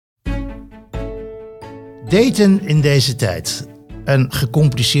Daten in deze tijd. Een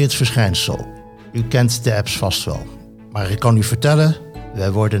gecompliceerd verschijnsel. U kent de apps vast wel. Maar ik kan u vertellen,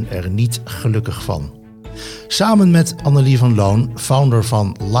 wij worden er niet gelukkig van. Samen met Annelie van Loon, founder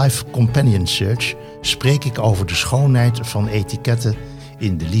van Life Companion Search, spreek ik over de schoonheid van etiketten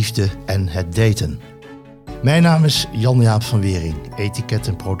in de liefde en het daten. Mijn naam is Jan Jaap van Weering, etiket-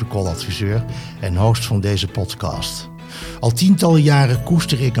 en protocoladviseur en host van deze podcast. Al tientallen jaren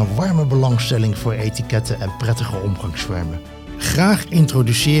koester ik een warme belangstelling voor etiketten en prettige omgangsvormen. Graag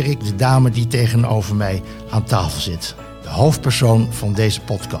introduceer ik de dame die tegenover mij aan tafel zit. De hoofdpersoon van deze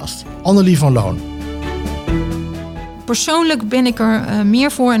podcast, Annelie van Loon. Persoonlijk ben ik er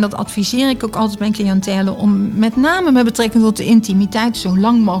meer voor, en dat adviseer ik ook altijd mijn cliëntelen, om met name met betrekking tot de intimiteit zo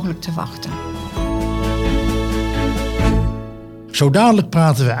lang mogelijk te wachten. Zo dadelijk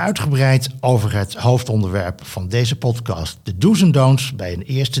praten we uitgebreid over het hoofdonderwerp van deze podcast. De do's en don'ts bij een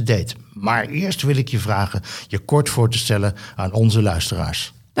eerste date. Maar eerst wil ik je vragen je kort voor te stellen aan onze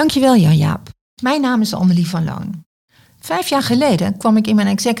luisteraars. Dankjewel, Jan Jaap. Mijn naam is Annelie van Loon. 5 jaar geleden kwam ik in mijn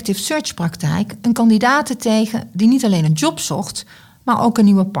executive search praktijk een kandidaat tegen die niet alleen een job zocht, maar ook een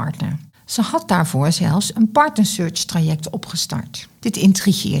nieuwe partner. Ze had daarvoor zelfs een partnersearch traject opgestart. Dit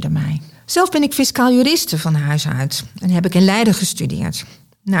intrigeerde mij. Zelf ben ik fiscaal juriste van huis uit en heb ik in Leiden gestudeerd.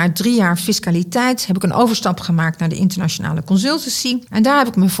 Na 3 jaar fiscaliteit heb ik een overstap gemaakt naar de internationale consultancy. En daar heb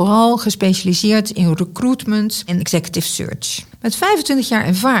ik me vooral gespecialiseerd in recruitment en executive search. Met 25 jaar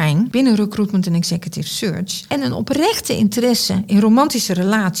ervaring binnen recruitment en executive search en een oprechte interesse in romantische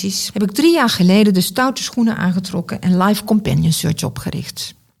relaties heb ik 3 jaar geleden de stoute schoenen aangetrokken en Life Companion Search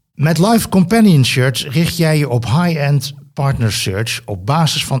opgericht. Met Life Companion Search richt jij je op high-end partner search op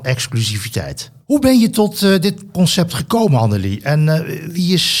basis van exclusiviteit. Hoe ben je tot dit concept gekomen, Annelie? En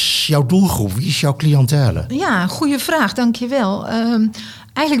wie is jouw doelgroep? Wie is jouw cliëntele? Ja, goede vraag, dankjewel.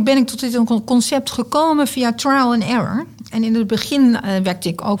 Eigenlijk ben ik tot dit concept gekomen via trial and error. En in het begin werkte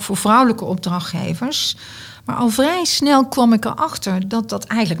ik ook voor vrouwelijke opdrachtgevers. Maar al vrij snel kwam ik erachter dat dat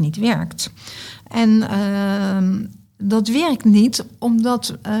eigenlijk niet werkt. En dat werkt niet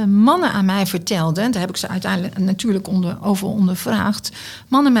omdat mannen aan mij vertelden, en daar heb ik ze uiteindelijk natuurlijk over ondervraagd.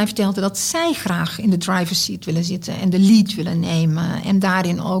 Mannen mij vertelden dat zij graag in de driver's seat willen zitten en de lead willen nemen en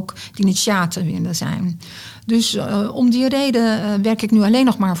daarin ook de initiator willen zijn. Dus om die reden werk ik nu alleen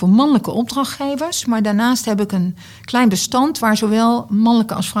nog maar voor mannelijke opdrachtgevers. Maar daarnaast heb ik een klein bestand waar zowel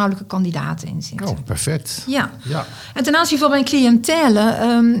mannelijke als vrouwelijke kandidaten in zitten. Oh, perfect. Ja. En ten aanzien van mijn cliëntele,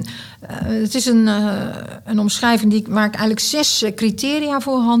 het is een omschrijving waar ik eigenlijk 6 criteria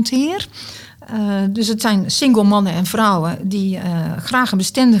voor hanteer. Dus het zijn single mannen en vrouwen die graag een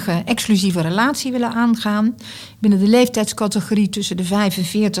bestendige, exclusieve relatie willen aangaan. Binnen de leeftijdscategorie tussen de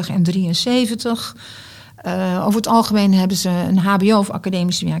 45 en 73. Over het algemeen hebben ze een hbo of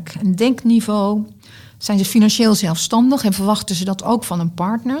academisch werk, een denkniveau. Zijn ze financieel zelfstandig en verwachten ze dat ook van een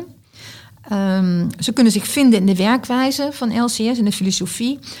partner. Ze kunnen zich vinden in de werkwijze van LCS, in de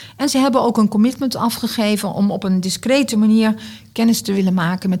filosofie. En ze hebben ook een commitment afgegeven om op een discrete manier kennis te willen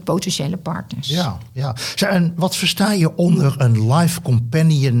maken met potentiële partners. Ja. En wat versta je onder een life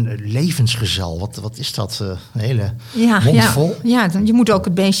companion levensgezel? Wat is dat? Een hele mondvol? Ja, je moet ook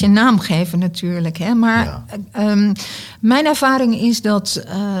het beestje een naam geven natuurlijk. Hè? Maar mijn ervaring is dat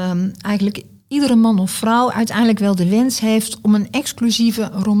eigenlijk iedere man of vrouw uiteindelijk wel de wens heeft om een exclusieve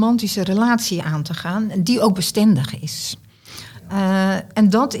romantische relatie aan te gaan die ook bestendig is. En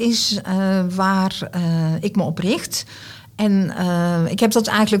dat is waar ik me op richt. En ik heb dat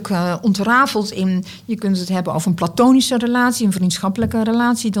eigenlijk ontrafeld in, je kunt het hebben over een platonische relatie, een vriendschappelijke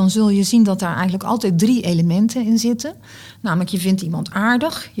relatie. Dan zul je zien dat daar eigenlijk altijd 3 elementen in zitten. Namelijk, je vindt iemand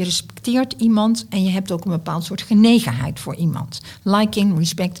aardig, je respecteert iemand en je hebt ook een bepaald soort genegenheid voor iemand. Liking,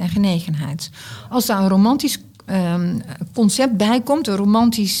 respect en genegenheid. Als daar een romantisch concept bij komt, een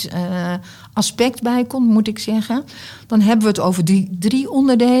romantisch aspect bij komt, moet ik zeggen, dan hebben we het over die 3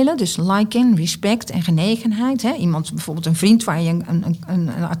 onderdelen. Dus liking, respect en genegenheid. Hè. Iemand, bijvoorbeeld een vriend waar je een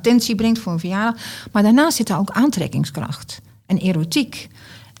attentie brengt voor een verjaardag. Maar daarnaast zit daar ook aantrekkingskracht en erotiek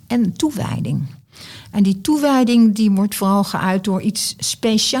en toewijding. En die toewijding die wordt vooral geuit door iets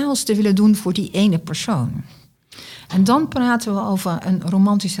speciaals te willen doen voor die ene persoon. En dan praten we over een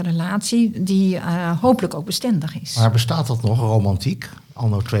romantische relatie die hopelijk ook bestendig is. Maar bestaat dat nog, romantiek,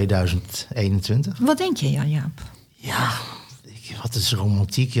 anno 2021? Wat denk je, Jan Jaap? Ja, wat is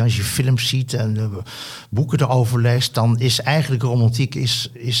romantiek? Ja, als je films ziet en boeken erover leest, dan is eigenlijk romantiek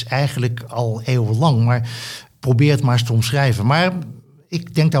is eigenlijk al eeuwenlang. Maar probeer het maar eens te omschrijven. Maar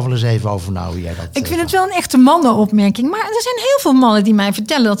ik denk daar wel eens even over na hoe jij dat... Ik vind het wel een echte mannenopmerking. Maar er zijn heel veel mannen die mij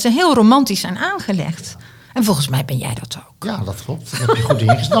vertellen dat ze heel romantisch zijn aangelegd. En volgens mij ben jij dat ook. Ja, dat klopt. Dat heb je goed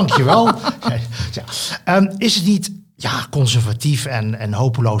ingezet. Dank je wel. Is het niet conservatief en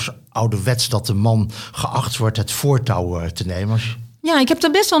hopeloos ouderwets dat de man geacht wordt het voortouw te nemen? Ja, ik heb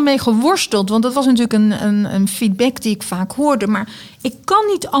daar best wel mee geworsteld. Want dat was natuurlijk een feedback die ik vaak hoorde. Maar ik kan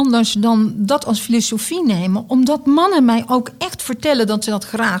niet anders dan dat als filosofie nemen. Omdat mannen mij ook echt vertellen dat ze dat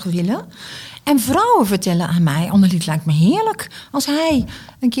graag willen. En vrouwen vertellen aan mij, Annelie, het lijkt me heerlijk als hij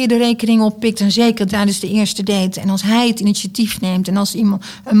een keer de rekening oppikt. En zeker tijdens de eerste date. En als hij het initiatief neemt. En als een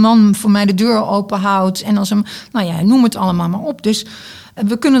man voor mij de deur openhoudt. En als hem, noem het allemaal maar op. Dus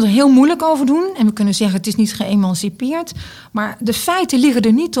we kunnen er heel moeilijk over doen. En we kunnen zeggen, het is niet geëmancipeerd. Maar de feiten liggen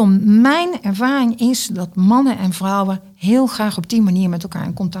er niet om. Mijn ervaring is dat mannen en vrouwen heel graag op die manier met elkaar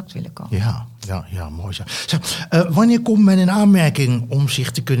in contact willen komen. Ja, mooi zo. Wanneer komt men in aanmerking om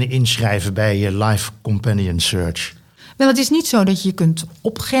zich te kunnen inschrijven bij Life Companion Search? Wel, het is niet zo dat je kunt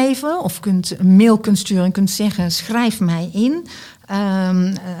opgeven of een mail kunt sturen en kunt zeggen, schrijf mij in.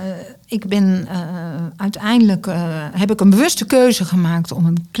 Ik ben uiteindelijk heb ik een bewuste keuze gemaakt om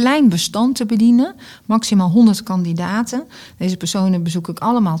een klein bestand te bedienen. Maximaal 100 kandidaten. Deze personen bezoek ik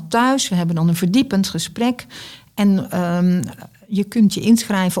allemaal thuis. We hebben dan een verdiepend gesprek. En je kunt je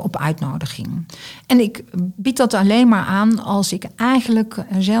inschrijven op uitnodiging. En ik bied dat alleen maar aan als ik eigenlijk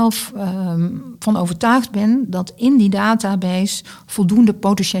zelf van overtuigd ben dat in die database voldoende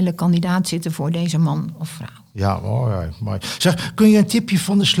potentiële kandidaten zitten voor deze man of vrouw. Ja, mooi. Zeg, kun je een tipje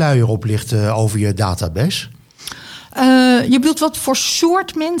van de sluier oplichten over je database? Je bedoelt wat voor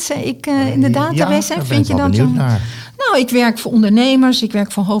soort mensen ik in de database heb? Vind je dat benieuwd naar? Nou, ik werk voor ondernemers, ik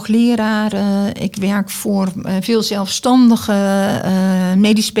werk voor hoogleraren, ik werk voor veel zelfstandigen,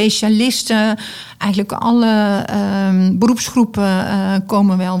 medisch specialisten. Eigenlijk alle beroepsgroepen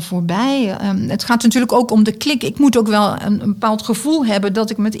komen wel voorbij. Het gaat natuurlijk ook om de klik. Ik moet ook wel een bepaald gevoel hebben dat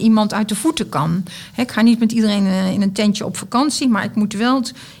ik met iemand uit de voeten kan. Ik ga niet met iedereen in een tentje op vakantie, maar ik moet wel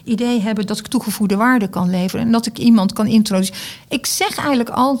het idee hebben dat ik toegevoegde waarde kan leveren en dat ik iemand kan introduceren. Ik zeg eigenlijk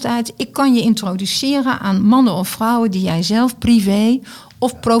altijd, ik kan je introduceren aan mannen of vrouwen die jij zelf privé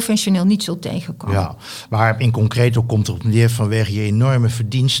of professioneel niet zult tegenkomen. Ja, maar in concreet ook komt erop neer vanwege je enorme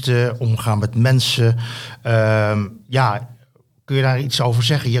verdiensten, omgaan met mensen. Kun je daar iets over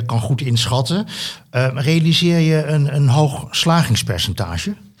zeggen? Je kan goed inschatten. Realiseer je een hoog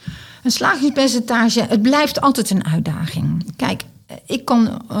slagingspercentage? Een slagingspercentage, het blijft altijd een uitdaging. Kijk, ik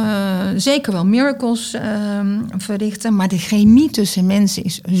kan zeker wel miracles verrichten, maar de chemie tussen mensen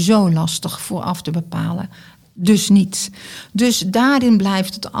is zo lastig vooraf te bepalen. Dus niet. Dus daarin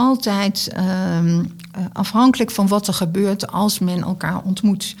blijft het altijd afhankelijk van wat er gebeurt als men elkaar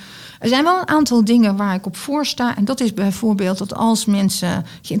ontmoet. Er zijn wel een aantal dingen waar ik op voor sta. En dat is bijvoorbeeld dat als mensen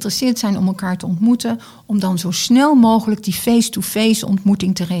geïnteresseerd zijn om elkaar te ontmoeten, om dan zo snel mogelijk die face-to-face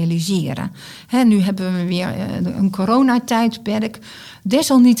ontmoeting te realiseren. Nu hebben we weer een coronatijdperk.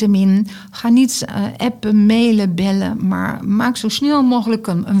 Desalniettemin, ga niet appen, mailen, bellen, maar maak zo snel mogelijk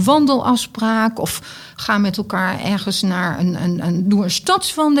een wandelafspraak of ga met elkaar ergens naar doe een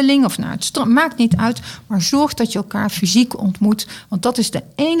stadswandeling of naar het strand. Maakt niet uit, maar zorg dat je elkaar fysiek ontmoet. Want dat is de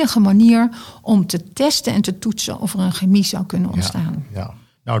enige manier om te testen en te toetsen of er een chemie zou kunnen ontstaan. Ja.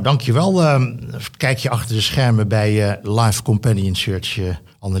 Nou, dankjewel. Kijk je achter de schermen bij Life Companion Search,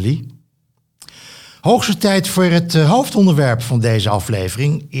 Annelie. Hoogste tijd voor het hoofdonderwerp van deze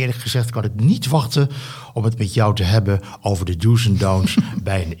aflevering. Eerlijk gezegd kan ik niet wachten om het met jou te hebben over de do's en don'ts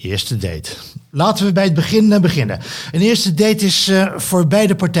bij een eerste date. Laten we bij het begin beginnen. Een eerste date is voor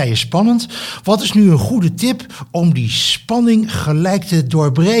beide partijen spannend. Wat is nu een goede tip om die spanning gelijk te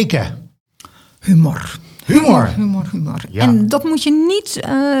doorbreken? Humor. Ja. En dat moet je niet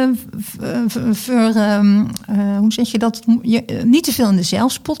hoe zeg je dat? Niet te veel in de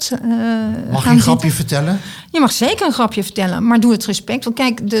zelfspot Mag je een grapje vertellen? Je mag zeker een grapje vertellen, maar doe het respect. Want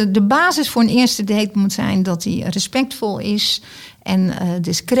kijk, de basis voor een eerste date moet zijn dat hij respectvol is en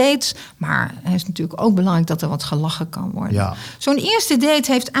discreet. Maar het is natuurlijk ook belangrijk dat er wat gelachen kan worden. Ja. Zo'n eerste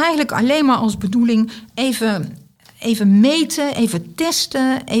date heeft eigenlijk alleen maar als bedoeling even meten, even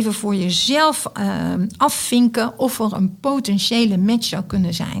testen, even voor jezelf afvinken of er een potentiële match zou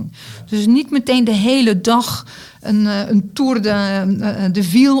kunnen zijn. Dus niet meteen de hele dag een tour de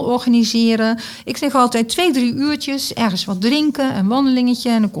ville organiseren. Ik zeg altijd 2-3 uurtjes, ergens wat drinken, een wandelingetje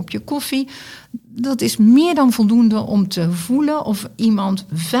en een kopje koffie. Dat is meer dan voldoende om te voelen of iemand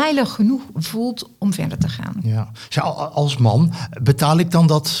veilig genoeg voelt om verder te gaan. Ja. Als man, betaal ik dan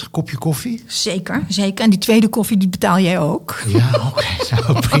dat kopje koffie? Zeker. En die tweede koffie, die betaal jij ook. Ja, oké.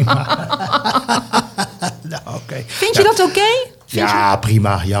 Nou, prima. Okay. Vind je dat oké? Ja,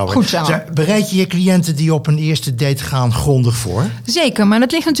 prima. Goed zo. Bereid je cliënten die op een eerste date gaan grondig voor? Zeker, maar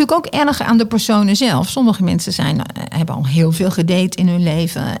dat ligt natuurlijk ook erg aan de personen zelf. Sommige mensen hebben al heel veel gedate in hun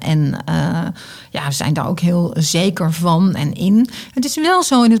leven en zijn daar ook heel zeker van en in. Het is wel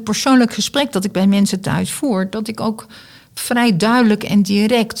zo in het persoonlijk gesprek dat ik bij mensen thuis voer, dat ik ook vrij duidelijk en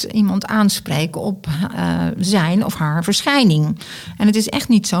direct iemand aanspreken op zijn of haar verschijning. En het is echt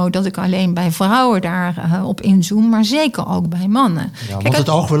niet zo dat ik alleen bij vrouwen daar op inzoom, maar zeker ook bij mannen. Ja, want het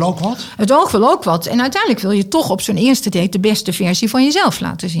oog wil ook wat? Het oog wil ook wat. En uiteindelijk wil je toch op zo'n eerste date de beste versie van jezelf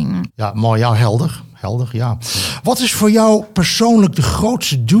laten zien. Ja, mooi. Ja, helder. Ja. Wat is voor jou persoonlijk de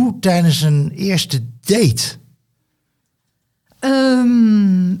grootste doel tijdens een eerste date?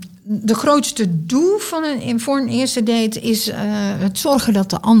 De grootste doel voor een eerste date is het zorgen dat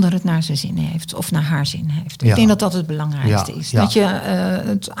de ander het naar zijn zin heeft. Of naar haar zin heeft. Ja. Ik denk dat dat het belangrijkste is. Ja. Dat je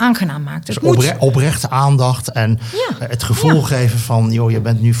het aangenaam maakt. Dus oprechte aandacht en het gevoel geven van, joh, je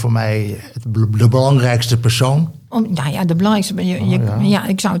bent nu voor mij de belangrijkste persoon. De belangrijkste.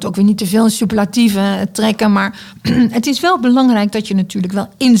 Ik zou het ook weer niet te veel in superlatieven trekken. Maar het is wel belangrijk dat je natuurlijk wel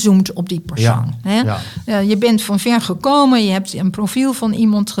inzoomt op die persoon. Ja. Hè? Je bent van ver gekomen. Je hebt een profiel van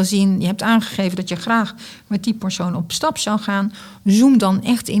iemand gezien. Je hebt aangegeven dat je graag met die persoon op stap zou gaan. Zoom dan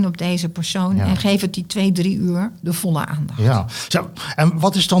echt in op deze persoon. En geef het die 2-3 uur de volle aandacht. Ja. Zo, en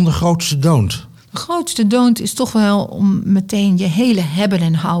wat is dan de grootste don't? De grootste don't is toch wel om meteen je hele hebben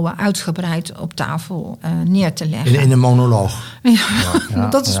en houden uitgebreid op tafel neer te leggen. In een monoloog. Ja,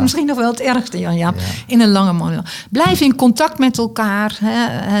 dat is misschien nog wel het ergste, Jan Jaap. Ja. In een lange monoloog. Blijf in contact met elkaar.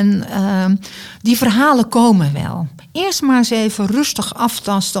 Hè, en die verhalen komen wel. Eerst maar eens even rustig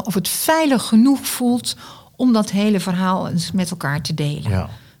aftasten of het veilig genoeg voelt om dat hele verhaal eens met elkaar te delen. Ja.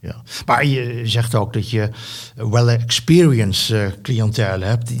 Maar je zegt ook dat je well-experienced cliëntele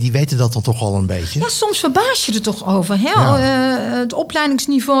hebt. Die weten dat dan toch al een beetje? Ja, soms verbaas je er toch over. Hè? Ja. Het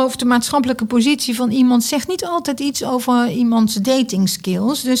opleidingsniveau of de maatschappelijke positie van iemand zegt niet altijd iets over iemands dating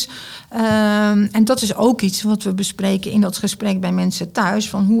skills. Dus, en dat is ook iets wat we bespreken in dat gesprek bij mensen thuis.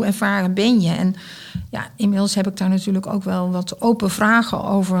 Van hoe ervaren ben je? En inmiddels heb ik daar natuurlijk ook wel wat open vragen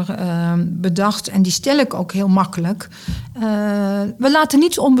over bedacht. En die stel ik ook heel makkelijk. We laten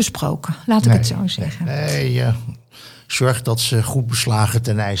niets onbesproken, laat ik het zo zeggen. Zorg dat ze goed beslagen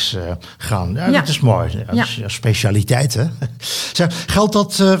ten ijs gaan. Ja, dat is mooi. Dat is specialiteit, hè? Geldt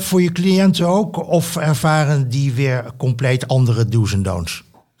dat voor je cliënten ook? Of ervaren die weer compleet andere do's en don'ts?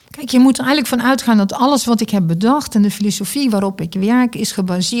 Kijk, je moet er eigenlijk van uitgaan dat alles wat ik heb bedacht en de filosofie waarop ik werk is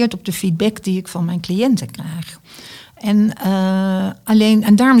gebaseerd op de feedback die ik van mijn cliënten krijg.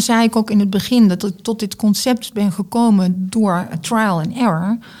 En daarom zei ik ook in het begin dat ik tot dit concept ben gekomen door trial and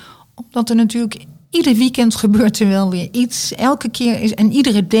error. Omdat er natuurlijk ieder weekend gebeurt er wel weer iets. Elke keer is en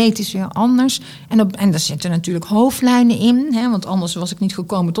iedere date is weer anders. En daar zitten natuurlijk hoofdlijnen in. Hè, want anders was ik niet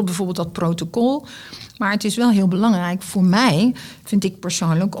gekomen tot bijvoorbeeld dat protocol. Maar het is wel heel belangrijk voor mij, vind ik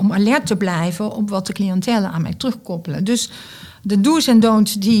persoonlijk, om alert te blijven op wat de cliëntelen aan mij terugkoppelen. Dus de do's en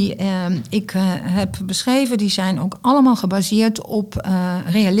don'ts die ik heb beschreven, die zijn ook allemaal gebaseerd op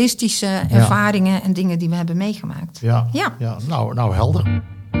realistische ervaringen en dingen die we hebben meegemaakt. Ja. Nou helder.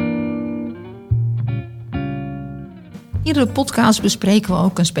 Iedere podcast bespreken we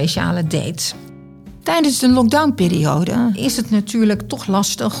ook een speciale date. Tijdens de lockdownperiode is het natuurlijk toch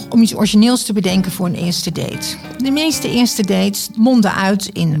lastig om iets origineels te bedenken voor een eerste date. De meeste eerste dates monden uit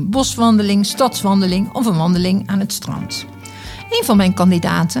in een boswandeling, stadswandeling of een wandeling aan het strand. Een van mijn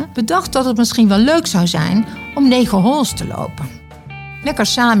kandidaten bedacht dat het misschien wel leuk zou zijn om 9 holes te lopen. Lekker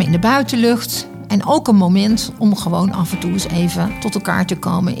samen in de buitenlucht en ook een moment om gewoon af en toe eens even tot elkaar te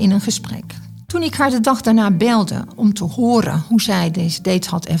komen in een gesprek. Toen ik haar de dag daarna belde om te horen hoe zij deze date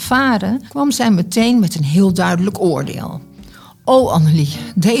had ervaren, kwam zij meteen met een heel duidelijk oordeel. Oh Annelie,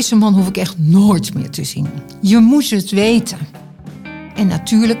 deze man hoef ik echt nooit meer te zien. Je moest het weten. En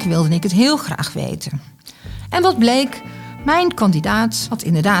natuurlijk wilde ik het heel graag weten. En wat bleek? Mijn kandidaat had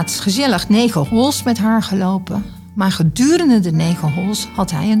inderdaad gezellig 9 holes met haar gelopen. Maar gedurende de 9 holes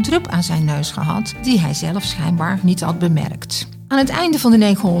had hij een drup aan zijn neus gehad die hij zelf schijnbaar niet had bemerkt. Aan het einde van de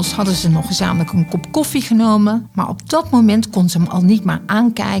 9 holes hadden ze nog gezamenlijk een kop koffie genomen. Maar op dat moment kon ze hem al niet meer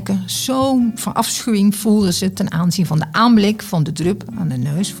aankijken. Zo'n verafschuwing voelde ze ten aanzien van de aanblik van de drup aan de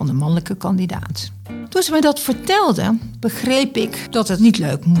neus van de mannelijke kandidaat. Toen ze mij dat vertelde, begreep ik dat het niet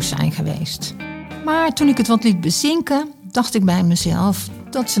leuk moest zijn geweest. Maar toen ik het wat liet bezinken, dacht ik bij mezelf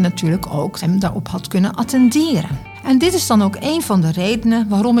dat ze natuurlijk ook hem daarop had kunnen attenderen. En dit is dan ook een van de redenen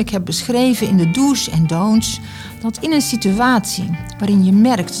waarom ik heb beschreven in de do's en don'ts dat in een situatie waarin je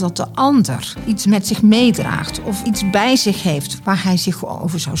merkt dat de ander iets met zich meedraagt of iets bij zich heeft waar hij zich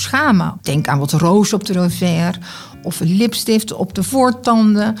over zou schamen. Denk aan wat roos op de revers of een lipstift op de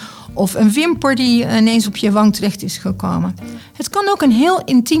voortanden of een wimper die ineens op je wang terecht is gekomen. Het kan ook een heel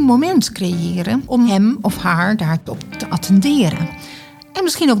intiem moment creëren om hem of haar daarop te attenderen. En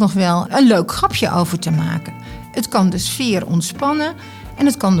misschien ook nog wel een leuk grapje over te maken. Het kan de sfeer ontspannen en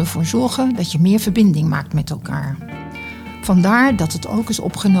het kan ervoor zorgen dat je meer verbinding maakt met elkaar. Vandaar dat het ook is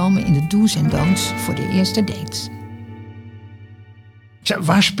opgenomen in de do's en don'ts voor de eerste date.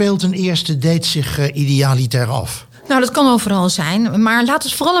 Waar speelt een eerste date zich idealiter af? Nou, dat kan overal zijn. Maar laat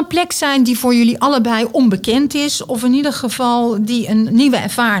het vooral een plek zijn die voor jullie allebei onbekend is. Of in ieder geval die een nieuwe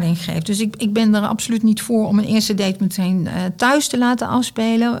ervaring geeft. Dus ik ben er absoluut niet voor om een eerste date meteen thuis te laten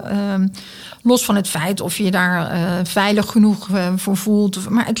afspelen. Los van het feit of je daar veilig genoeg voor voelt.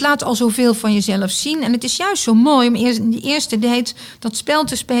 Maar het laat al zoveel van jezelf zien. En het is juist zo mooi om in die eerste date dat spel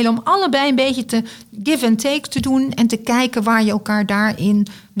te spelen. Om allebei een beetje te give and take te doen. En te kijken waar je elkaar daarin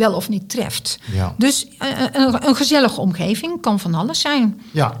wel of niet treft. Ja. Dus een gezellige omgeving kan van alles zijn.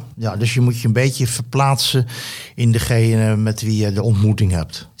 Ja, dus je moet je een beetje verplaatsen in degene met wie je de ontmoeting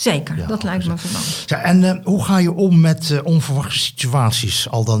hebt. Zeker, dat lijkt me vooral. Ja, en hoe ga je om met onverwachte situaties?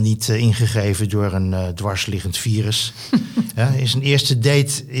 Al dan niet ingegeven door een dwarsliggend virus. Is een eerste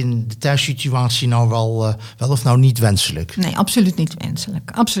date in de thuissituatie nou wel of nou niet wenselijk? Nee, absoluut niet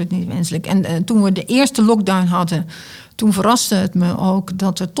wenselijk. Absoluut niet wenselijk. En toen we de eerste lockdown hadden, toen verraste het me ook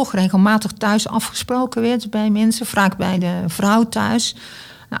dat er toch regelmatig thuis afgesproken werd bij mensen. Vaak bij de vrouw thuis.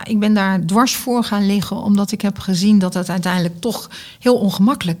 Nou, ik ben daar dwars voor gaan liggen, omdat ik heb gezien dat het uiteindelijk toch heel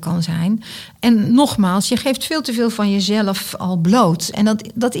ongemakkelijk kan zijn. En nogmaals, je geeft veel te veel van jezelf al bloot. En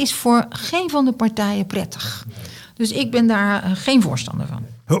dat is voor geen van de partijen prettig. Dus ik ben daar geen voorstander van.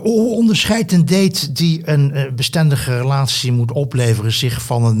 Hoe onderscheidt een date die een bestendige relatie moet opleveren zich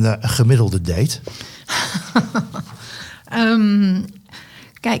van een gemiddelde date?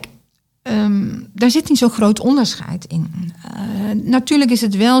 Kijk, daar zit niet zo'n groot onderscheid in. Natuurlijk is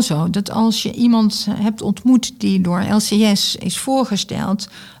het wel zo dat als je iemand hebt ontmoet die door LCS is voorgesteld,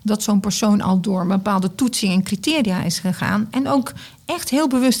 dat zo'n persoon al door een bepaalde toetsing en criteria is gegaan en ook echt heel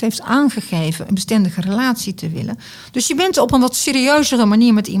bewust heeft aangegeven een bestendige relatie te willen. Dus je bent op een wat serieuzere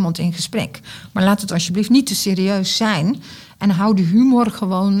manier met iemand in gesprek. Maar laat het alsjeblieft niet te serieus zijn en hou de humor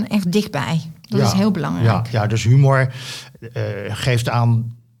gewoon echt dichtbij. Dat is heel belangrijk. Ja, dus humor geeft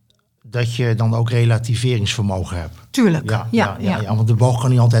aan dat je dan ook relativeringsvermogen hebt. Tuurlijk, ja. Want de boog kan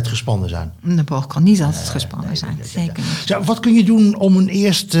niet altijd gespannen zijn. De boog kan niet altijd gespannen zijn, zeker niet. Zo, wat kun je doen om een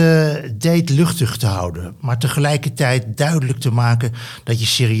eerste date luchtig te houden, maar tegelijkertijd duidelijk te maken dat je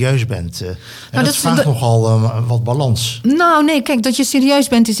serieus bent? Dat vraagt nogal wat balans. Nou nee, kijk, dat je serieus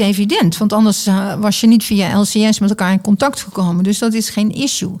bent is evident. Want anders was je niet via LCS met elkaar in contact gekomen. Dus dat is geen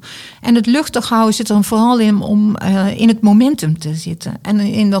issue. En het luchtig houden zit er vooral in om in het momentum te zitten. En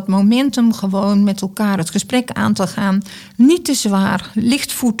in dat momentum gewoon met elkaar het gesprek aan te gaan. Niet te zwaar,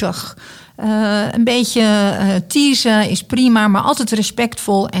 lichtvoetig. Een beetje teasen is prima, maar altijd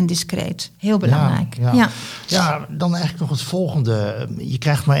respectvol en discreet. Heel belangrijk. Ja, dan eigenlijk nog het volgende. Je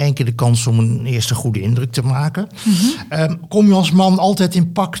krijgt maar 1 keer de kans om een eerste goede indruk te maken. Mm-hmm. Kom je als man altijd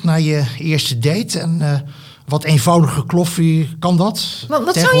in pak naar je eerste date? En wat eenvoudige kloffie, kan dat?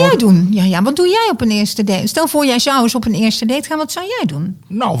 Wat zou jij doen? Ja, wat doe jij op een eerste date? Stel voor, jij zou eens op een eerste date gaan. Wat zou jij doen?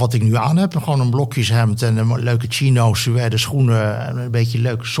 Nou, wat ik nu aan heb. Gewoon een blokjeshemd en een leuke chino's, de schoenen en een beetje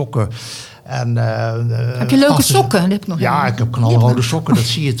leuke sokken. En, heb je leuke sokken? Dat heb ik nog ik heb knalrode sokken, dat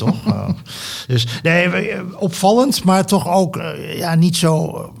zie je toch? Dus nee, opvallend, maar toch ook niet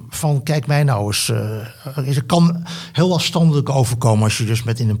zo van kijk mij nou eens. Het kan heel afstandelijk overkomen als je dus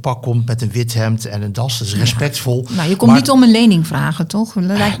in een pak komt met een wit hemd en een das. Dat is respectvol. Nou, je komt niet om een lening vragen, toch? Dat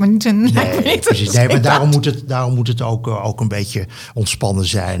lijkt me niet een... Precies. Nee, maar daarom moet het ook een beetje ontspannen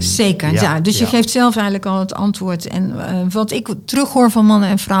zijn. Zeker, Dus je geeft zelf eigenlijk al het antwoord. En wat ik terughoor van mannen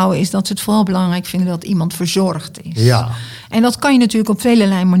en vrouwen is dat ze het vooral belangrijk vinden dat iemand verzorgd is. Ja. En dat kan je natuurlijk op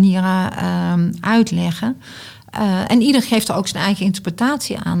velelei manieren uitleggen. En ieder geeft er ook zijn eigen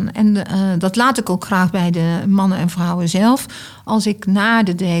interpretatie aan. En dat laat ik ook graag bij de mannen en vrouwen zelf. Als ik na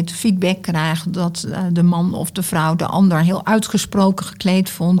de date feedback krijg dat de man of de vrouw de ander heel uitgesproken gekleed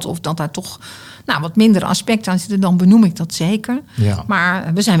vond, of dat daar toch wat minder aspecten aan zitten, dan benoem ik dat zeker. Ja.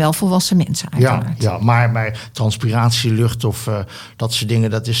 Maar we zijn wel volwassen mensen uiteraard. Ja, maar transpiratielucht of dat soort dingen,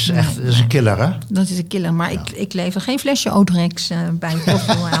 dat is echt dat is een killer, hè? Dat is een killer, maar ik lever geen flesje Odrex bij het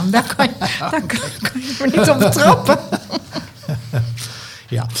koffie aan. Daar kan je me niet op betrappen.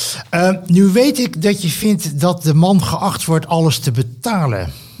 Ja. Nu weet ik dat je vindt dat de man geacht wordt alles te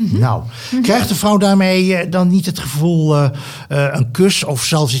betalen. Nou, krijgt de vrouw daarmee dan niet het gevoel een kus of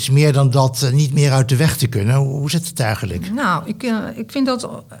zelfs iets meer dan dat niet meer uit de weg te kunnen? Hoe zit het eigenlijk? Nou, ik vind dat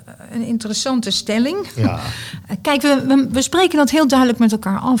een interessante stelling. Ja. Kijk, we spreken dat heel duidelijk met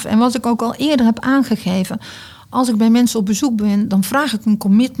elkaar af. En wat ik ook al eerder heb aangegeven, als ik bij mensen op bezoek ben, dan vraag ik een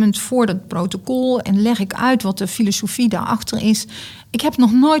commitment voor het protocol en leg ik uit wat de filosofie daarachter is. Ik heb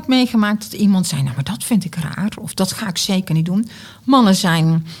nog nooit meegemaakt dat iemand zei, nou, maar dat vind ik raar, of dat ga ik zeker niet doen. Mannen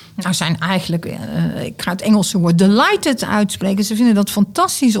zijn eigenlijk, ik ga het Engelse woord delighted uitspreken. Ze vinden dat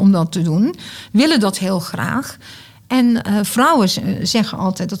fantastisch om dat te doen, willen dat heel graag. En vrouwen zeggen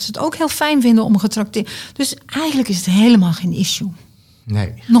altijd dat ze het ook heel fijn vinden om getrakteerd. Dus eigenlijk is het helemaal geen issue.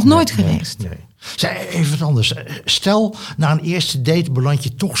 Nee. Nog nooit geweest. Nee. Even wat anders. Stel, na een eerste date beland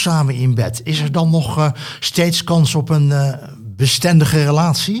je toch samen in bed. Is er dan nog steeds kans op een bestendige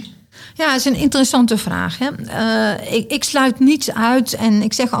relatie? Ja, dat is een interessante vraag. Hè? Ik sluit niets uit en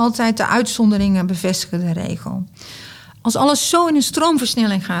ik zeg altijd, de uitzonderingen bevestigen de regel. Als alles zo in een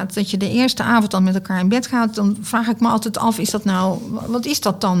stroomversnelling gaat, dat je de eerste avond dan met elkaar in bed gaat, dan vraag ik me altijd af, is dat nou, wat is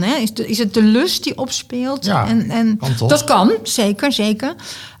dat dan? Hè? Is het de lust die opspeelt? Ja, en kan toch? Dat kan, zeker.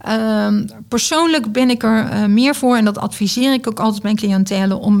 Persoonlijk ben ik er meer voor, en dat adviseer ik ook altijd mijn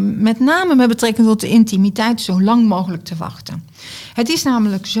cliëntelen, om met name met betrekking tot de intimiteit zo lang mogelijk te wachten. Het is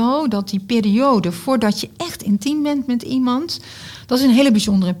namelijk zo dat die periode voordat je echt intiem bent met iemand, dat is een hele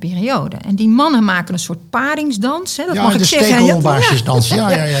bijzondere periode. En die mannen maken een soort paringsdans. Hè, dat mag ik zeggen. De stekelbaarsjesdans. Ja.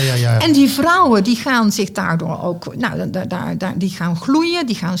 En die vrouwen die gaan zich daardoor ook, die gaan gloeien,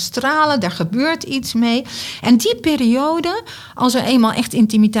 die gaan stralen, daar gebeurt iets mee. En die periode, als er eenmaal echt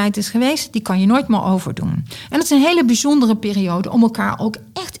intimiteit is geweest, die kan je nooit meer overdoen. En dat is een hele bijzondere periode om elkaar ook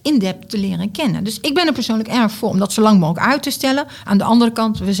echt in-depth te leren kennen. Dus ik ben er persoonlijk erg voor om dat zo lang mogelijk uit te stellen. Aan de andere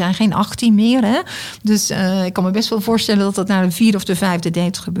kant, we zijn geen 18 meer. Hè? Dus ik kan me best wel voorstellen dat dat na de 4e of de 5e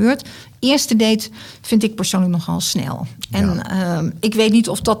date gebeurt. Eerste date vind ik persoonlijk nogal snel. En ik weet niet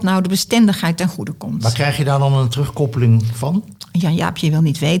of dat nou de bestendigheid ten goede komt. Maar krijg je daar dan een terugkoppeling van? Jan Jaap, je wil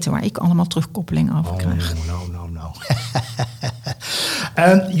niet weten waar ik allemaal terugkoppeling over krijg. Nou.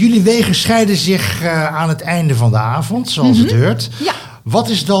 Jullie wegen scheiden zich aan het einde van de avond, zoals het hoort. Ja. Wat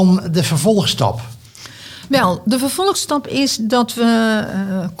is dan de vervolgstap? Wel, de vervolgstap is dat we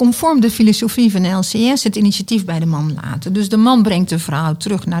conform de filosofie van LCS het initiatief bij de man laten. Dus de man brengt de vrouw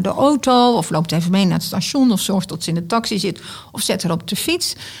terug naar de auto of loopt even mee naar het station of zorgt dat ze in de taxi zit of zet haar op de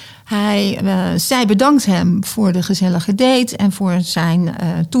fiets. Zij bedankt hem voor de gezellige date en voor zijn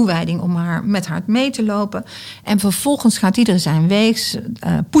toewijding om met haar mee te lopen. En vervolgens gaat ieder zijn weegs,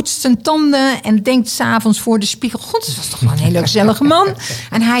 poetst zijn tanden en denkt 's avonds voor de spiegel, god, dat was toch wel een hele gezellige man.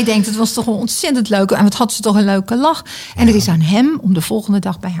 En hij denkt, het was toch wel ontzettend leuk en wat had ze toch een leuke lach. En het is aan hem om de volgende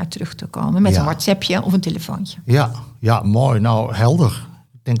dag bij haar terug te komen met een WhatsAppje of een telefoontje. Ja, mooi. Nou, helder.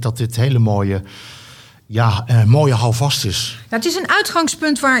 Ik denk dat dit hele mooie houvast is. Ja, het is een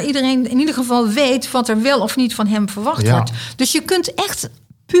uitgangspunt waar iedereen in ieder geval weet wat er wel of niet van hem verwacht wordt. Dus je kunt echt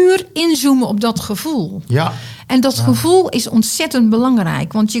puur inzoomen op dat gevoel. Ja. En dat gevoel is ontzettend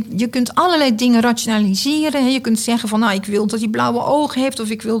belangrijk. Want je kunt allerlei dingen rationaliseren. Je kunt zeggen van, nou, ik wil dat hij blauwe ogen heeft, of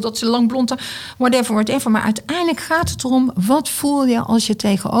ik wil dat ze lang blond haar, whatever. Maar uiteindelijk gaat het erom, wat voel je als je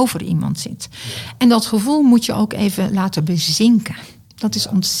tegenover iemand zit? Ja. En dat gevoel moet je ook even laten bezinken. Dat is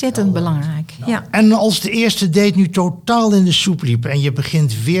ontzettend belangrijk. Nou. Ja. En als de eerste date nu totaal in de soep liep en je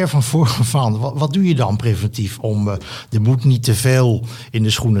begint weer van voren aan, wat doe je dan preventief om de moed niet te veel in de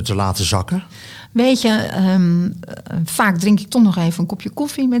schoenen te laten zakken? Weet je, vaak drink ik toch nog even een kopje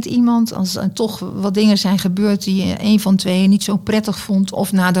koffie met iemand. Als er toch wat dingen zijn gebeurd die een van tweeën niet zo prettig vond,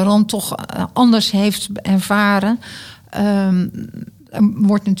 of na de rand toch anders heeft ervaren. Er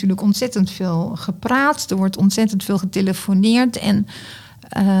wordt natuurlijk ontzettend veel gepraat. Er wordt ontzettend veel getelefoneerd. En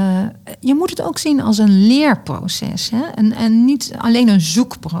je moet het ook zien als een leerproces. Hè? En niet alleen een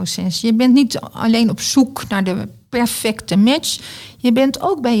zoekproces. Je bent niet alleen op zoek naar de perfecte match. Je bent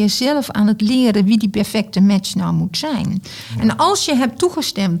ook bij jezelf aan het leren wie die perfecte match nou moet zijn. Ja. En als je hebt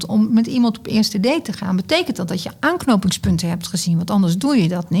toegestemd om met iemand op eerste date te gaan, betekent dat je aanknopingspunten hebt gezien. Want anders doe je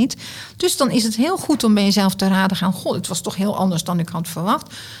dat niet. Dus dan is het heel goed om bij jezelf te raden gaan. Goh, het was toch heel anders dan ik had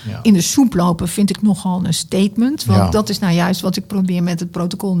verwacht. Ja. In de soep lopen vind ik nogal een statement. Want dat is nou juist wat ik probeer met het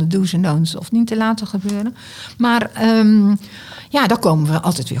protocol, de do's en don'ts, of niet te laten gebeuren. Maar daar komen we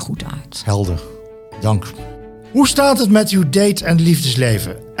altijd weer goed uit. Helder. Dank. Hoe staat het met uw date- en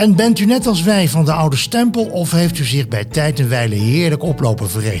liefdesleven? En bent u net als wij van de oude stempel of heeft u zich bij tijd en wijle heerlijk oplopen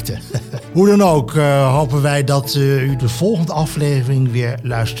vergeten? Hoe dan ook hopen wij dat u de volgende aflevering weer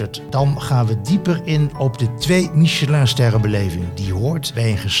luistert. Dan gaan we dieper in op de 2 Michelin-sterrenbeleving die hoort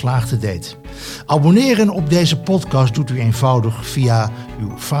bij een geslaagde date. Abonneren op deze podcast doet u eenvoudig via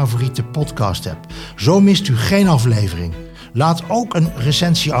uw favoriete podcast-app. Zo mist u geen aflevering. Laat ook een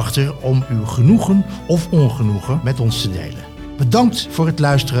recensie achter om uw genoegen of ongenoegen met ons te delen. Bedankt voor het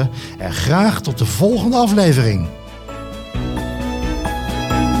luisteren en graag tot de volgende aflevering.